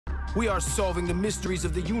We are solving the mysteries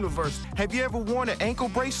of the universe. Have you ever worn an ankle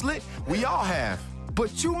bracelet? We all have.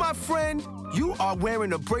 But you, my friend, you are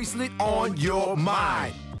wearing a bracelet on your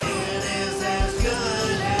mind. It is as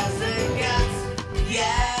good as it gets.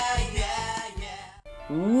 Yeah.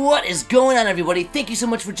 What is going on, everybody? Thank you so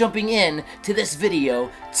much for jumping in to this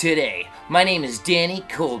video today. My name is Danny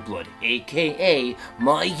ColdBlood, aka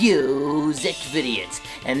MusicVidiot,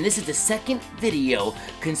 and this is the second video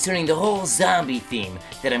concerning the whole zombie theme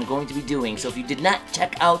that I'm going to be doing. So if you did not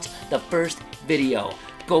check out the first video,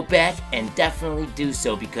 go back and definitely do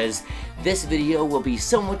so, because this video will be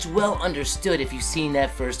so much well understood if you've seen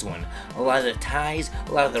that first one. A lot of the ties,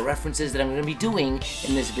 a lot of the references that I'm going to be doing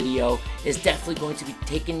in this video is definitely going to be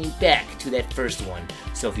taking you back to that first one.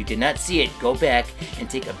 So if you did not see it, go back and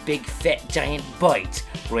take a big fat giant bite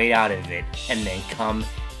right out of it, and then come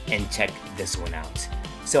and check this one out.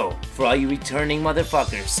 So for all you returning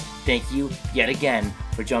motherfuckers, thank you yet again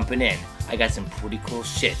for jumping in. I got some pretty cool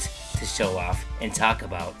shit to show off and talk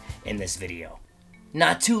about in this video.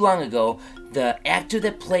 Not too long ago, the actor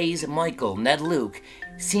that plays Michael, Ned Luke,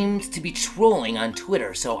 seemed to be trolling on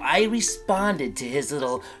Twitter, so I responded to his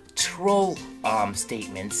little troll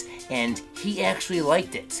statements, and he actually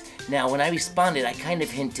liked it. Now, when I responded, I kind of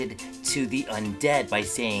hinted to the undead by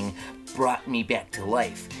saying, brought me back to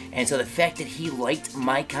life. And so the fact that he liked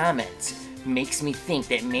my comments makes me think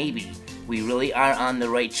that maybe we really are on the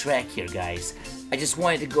right track here, guys. I just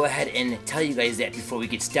wanted to go ahead and tell you guys that before we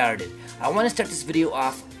get started. I want to start this video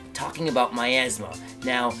off talking about miasma.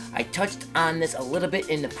 Now, I touched on this a little bit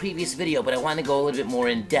in the previous video, but I want to go a little bit more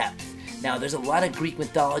in depth. Now, there's a lot of Greek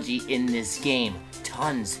mythology in this game.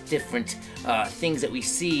 Tons different things that we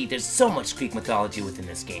see. There's so much Greek mythology within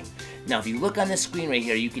this game. Now, if you look on the screen right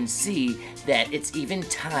here, you can see that it's even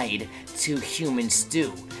tied to human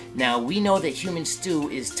stew. Now, we know that human stew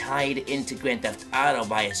is tied into Grand Theft Auto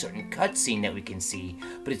by a certain cutscene that we can see,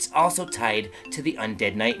 but it's also tied to the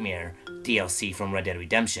Undead Nightmare DLC from Red Dead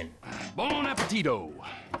Redemption. Bon appetito!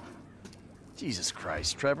 Jesus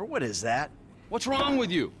Christ, Trevor, what is that? What's wrong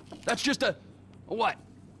with you? That's just a what?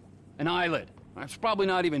 An eyelid. That's probably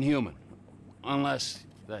not even human. Unless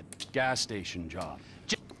that gas station job.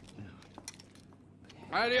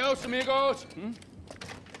 Adios, amigos!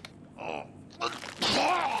 I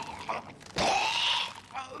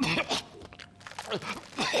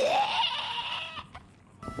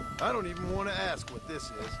don't even want to ask what this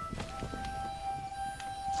is.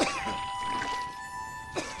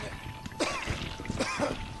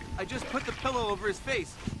 I just put the pillow over his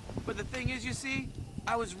face. But the thing is, you see,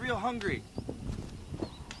 I was real hungry.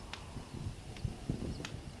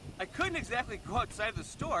 I couldn't exactly go outside the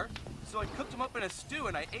store, so I cooked him up in a stew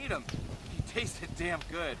and I ate him. He tasted damn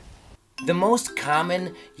good. The most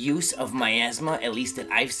common use of miasma, at least that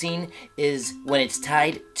I've seen, is when it's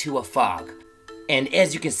tied to a fog. And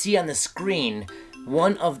as you can see on the screen,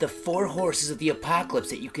 one of the 4 horses of the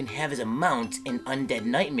apocalypse that you can have as a mount in Undead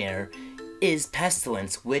Nightmare is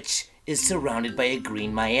Pestilence, which is surrounded by a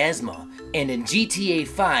green miasma. And in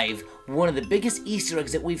GTA5, one of the biggest Easter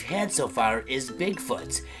eggs that we've had so far is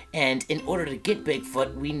Bigfoot. And in order to get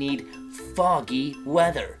Bigfoot, we need foggy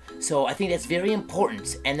weather. So I think that's very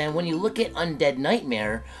important. And then when you look at Undead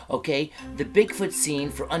Nightmare, okay, the Bigfoot scene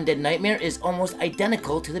for Undead Nightmare is almost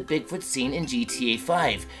identical to the Bigfoot scene in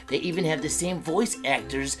GTA5. They even have the same voice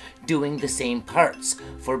actors doing the same parts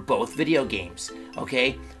for both video games,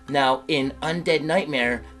 okay? Now, in Undead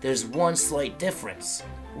Nightmare, there's one slight difference.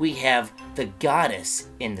 We have the goddess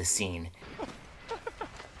in the scene.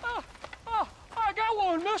 I got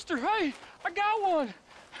one, mister. Hey, I got one.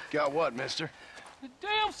 Got what, mister? The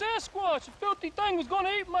damn Sasquatch, the filthy thing was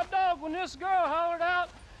gonna eat my dog when this girl hollered out,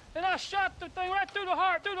 and I shot the thing right through the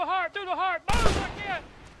heart, through the heart, through the heart. Boom, like that.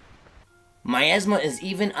 Miasma is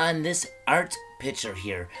even on this art picture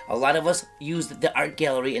here. A lot of us use the art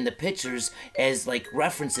gallery and the pictures as like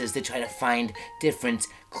references to try to find different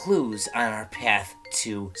clues on our path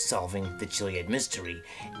to solving the Chiliad Mystery.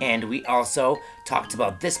 And we also talked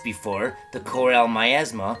about this before, the chorale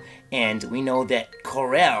miasma, and we know that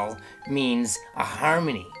chorale means a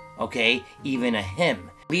harmony, okay? Even a hymn,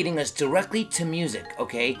 leading us directly to music,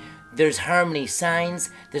 okay? There's harmony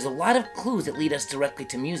signs, there's a lot of clues that lead us directly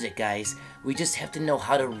to music, guys. We just have to know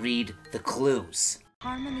how to read the clues.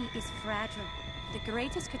 Harmony is fragile. The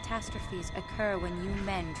greatest catastrophes occur when you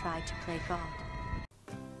men try to play God.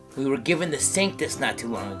 We were given the Sanctus not too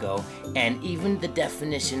long ago, and even the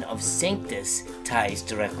definition of Sanctus ties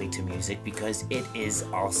directly to music because it is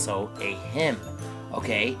also a hymn,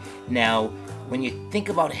 okay? Now, when you think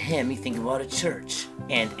about a hymn, you think about a church.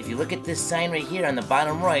 And if you look at this sign right here on the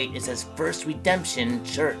bottom right, it says First Redemption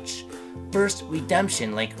Church. first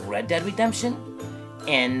redemption, like Red Dead Redemption,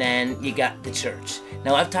 and then you got the church.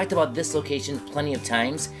 Now, I've talked about this location plenty of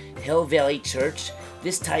times, Hill Valley Church.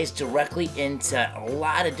 This ties directly into a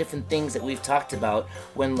lot of different things that we've talked about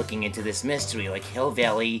when looking into this mystery. Like Hill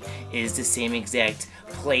Valley is the same exact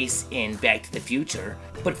place in Back to the Future.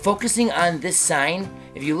 But focusing on this sign,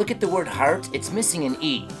 if you look at the word heart, it's missing an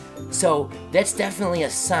E. So that's definitely a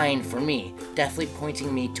sign for me, definitely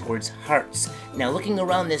pointing me towards hearts. Now, looking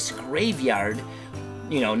around this graveyard,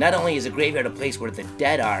 you know, not only is a graveyard a place where the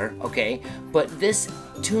dead are, okay, but this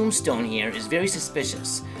tombstone here is very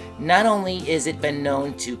suspicious. Not only is it been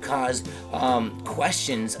known to cause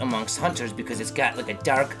questions amongst hunters because it's got like a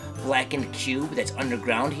dark blackened cube that's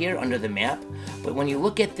underground here under the map, but when you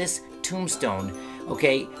look at this tombstone,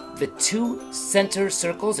 okay, the two center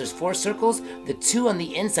circles, there's 4 circles, the 2 on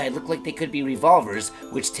the inside look like they could be revolvers,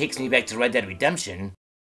 which takes me back to Red Dead Redemption.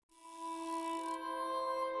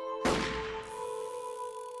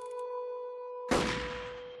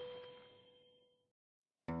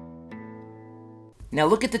 Now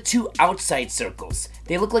look at the 2 outside circles.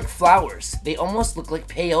 They look like flowers. They almost look like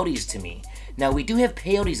peyotes to me. Now we do have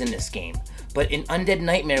peyotes in this game, but in Undead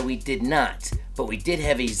Nightmare we did not. But we did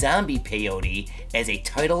have a zombie peyote as a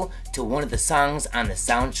title to one of the songs on the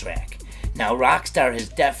soundtrack. Now Rockstar has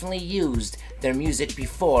definitely used their music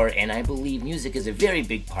before, and I believe music is a very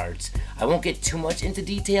big part. I won't get too much into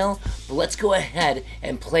detail, but let's go ahead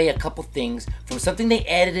and play a couple things from something they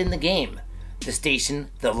added in the game. The station,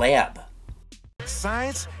 the lab.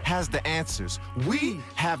 Science has the answers. We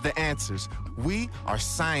have the answers. We are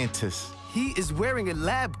scientists. He is wearing a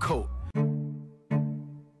lab coat. I'm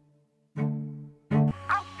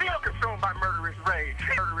still consumed by murderous rage.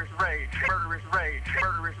 Murderous rage. Murderous rage.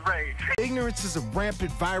 Murderous rage. Ignorance is a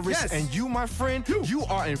rampant virus, yes. And you, my friend, you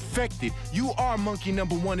are infected. You are monkey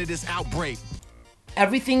number 1 of this outbreak.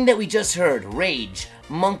 Everything that we just heard, rage,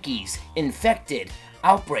 monkeys, infected,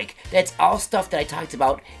 outbreak, that's all stuff that I talked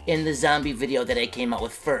about in the zombie video that I came out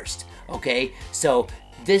with first, okay? So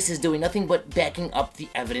this is doing nothing but backing up the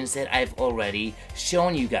evidence that I've already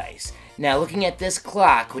shown you guys. Now looking at this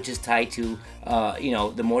clock, which is tied to, you know,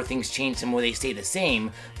 the more things change, the more they stay the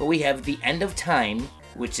same, but we have the end of time,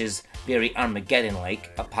 which is very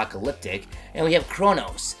Armageddon-like, apocalyptic, and we have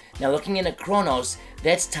Chronos. Now looking into Chronos,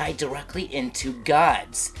 that's tied directly into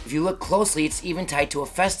gods. If you look closely, it's even tied to a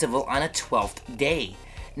festival on a 12th day.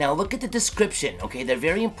 Now look at the description, okay, they're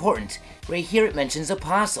very important. Right here it mentions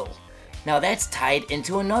apostle. Now that's tied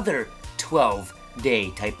into another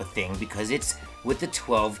 12-day type of thing because it's with the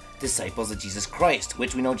 12 disciples of Jesus Christ,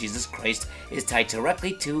 which we know Jesus Christ is tied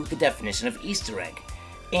directly to the definition of Easter egg.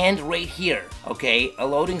 And right here, okay, a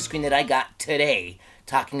loading screen that I got today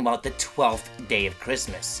talking about the 12th day of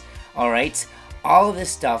Christmas. Alright, all of this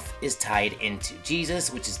stuff is tied into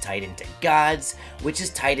Jesus, which is tied into gods, which is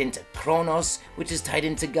tied into Chronos, which is tied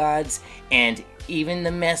into gods, and even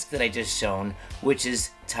the mask that I just shown, which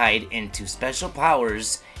is tied into special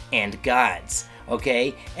powers and gods.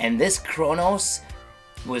 Okay, and this Chronos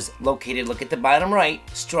was located, look at the bottom right,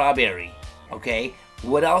 Strawberry. Okay,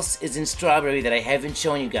 what else is in Strawberry that I haven't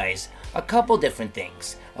shown you guys? A couple different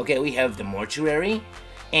things. Okay, we have the mortuary,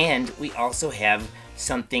 and we also have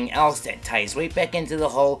something else that ties right back into the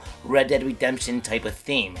whole Red Dead Redemption type of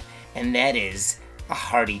theme, and that is a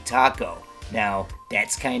hearty taco. Now,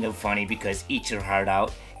 that's kind of funny because eat your heart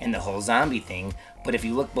out and the whole zombie thing, but if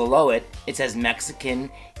you look below it, it says Mexican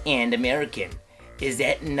and American. Is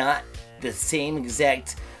that not the same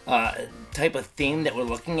exact type of theme that we're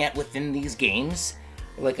looking at within these games?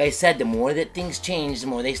 Like I said, the more that things change, the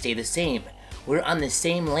more they stay the same. We're on the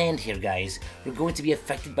same land here, guys. We're going to be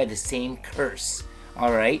affected by the same curse.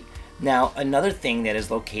 Alright? Now, another thing that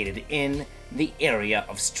is located in the area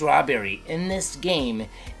of Strawberry in this game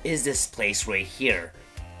is this place right here.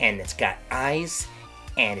 And it's got eyes,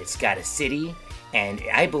 and it's got a city, and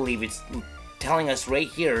I believe it's telling us right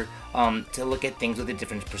here to look at things with a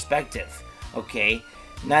different perspective. Okay?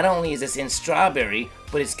 Not only is this in Strawberry,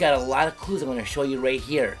 but it's got a lot of clues I'm going to show you right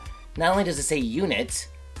here. Not only does it say units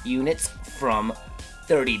from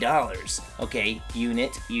 $30, okay,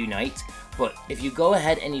 unite, but if you go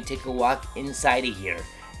ahead and you take a walk inside of here,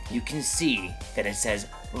 you can see that it says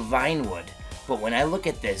Vinewood. But when I look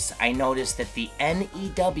at this, I notice that the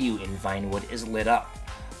NEW in Vinewood is lit up,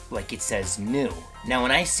 like it says new. Now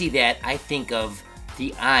when I see that, I think of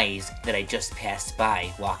the eyes that I just passed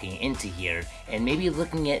by walking into here, and maybe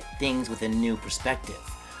looking at things with a new perspective.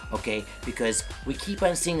 Okay, because we keep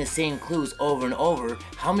on seeing the same clues over and over.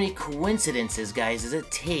 How many coincidences, guys, does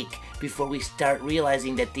it take before we start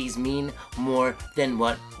realizing that these mean more than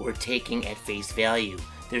what we're taking at face value?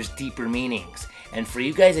 There's deeper meanings. And for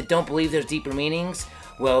you guys that don't believe there's deeper meanings,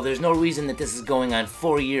 well, there's no reason that this is going on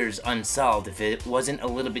 4 years unsolved if it wasn't a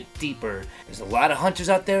little bit deeper. There's a lot of hunters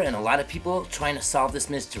out there and a lot of people trying to solve this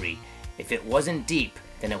mystery. If it wasn't deep,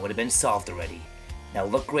 then it would have been solved already. Now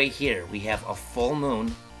look right here, we have a full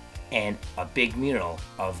moon and a big mural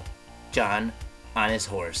of John on his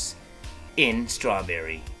horse in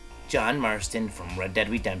Strawberry. John Marston from Red Dead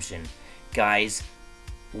Redemption. Guys,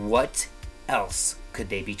 what else could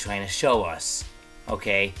they be trying to show us?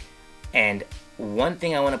 Okay, and one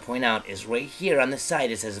thing I want to point out is right here on the side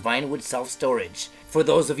it says Vinewood Self-Storage. For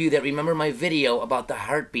those of you that remember my video about the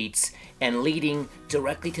heartbeats and leading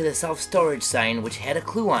directly to the self-storage sign, which had a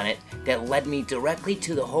clue on it that led me directly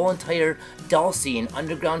to the whole entire Dulcie and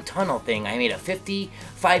underground tunnel thing. I made a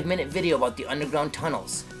 55-minute video about the underground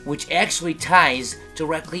tunnels, which actually ties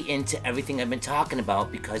directly into everything I've been talking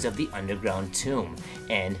about because of the underground tomb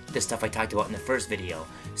and the stuff I talked about in the first video.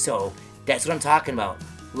 So that's what I'm talking about.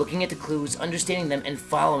 Looking at the clues, understanding them, and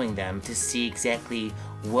following them to see exactly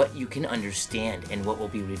what you can understand and what will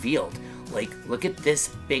be revealed. Like, look at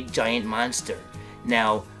this big giant monster.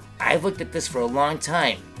 Now, I've looked at this for a long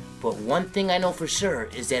time, but one thing I know for sure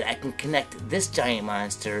is that I can connect this giant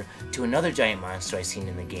monster to another giant monster I've seen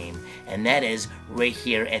in the game, and that is right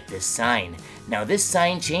here at this sign. Now, this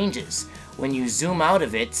sign changes. When you zoom out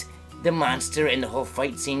of it, the monster and the whole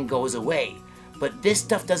fight scene goes away. But this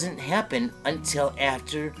stuff doesn't happen until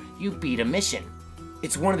after you beat a mission.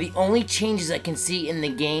 It's one of the only changes I can see in the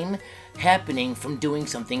game happening from doing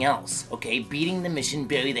something else. Okay, beating the mission,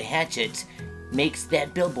 Bury the Hatchet, makes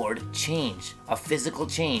that billboard change, a physical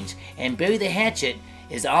change. And Bury the Hatchet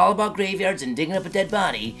is all about graveyards and digging up a dead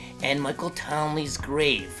body and Michael Townley's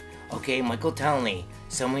grave. Okay, Michael Townley,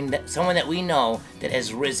 someone that we know that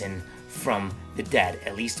has risen from the dead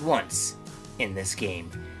at least once in this game.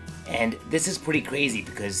 And this is pretty crazy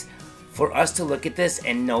because for us to look at this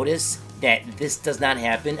and notice that this does not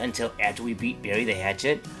happen until after we beat Bury the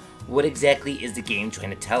Hatchet, what exactly is the game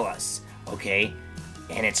trying to tell us? Okay,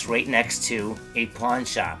 and it's right next to a pawn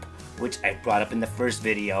shop, which I brought up in the first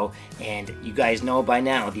video, and you guys know by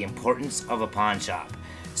now the importance of a pawn shop.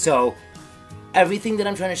 So everything that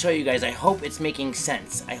I'm trying to show you guys, I hope it's making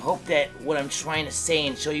sense. I hope that what I'm trying to say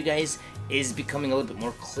and show you guys is becoming a little bit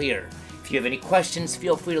more clear. If you have any questions,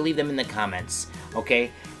 feel free to leave them in the comments,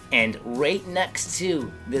 okay? And right next to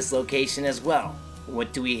this location as well,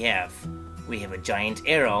 what do we have? We have a giant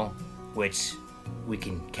arrow, which we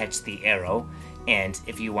can catch the arrow. And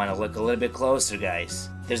if you want to look a little bit closer, guys,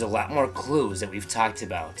 there's a lot more clues that we've talked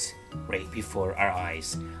about right before our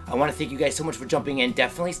eyes. I want to thank you guys so much for jumping in.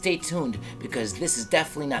 Definitely stay tuned because this is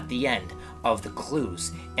definitely not the end of the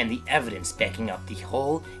clues and the evidence backing up the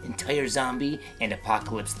whole entire zombie and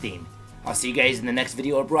apocalypse theme. I'll see you guys in the next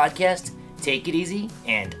video or broadcast. Take it easy,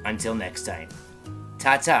 and until next time,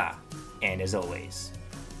 ta-ta, and as always,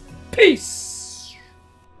 peace!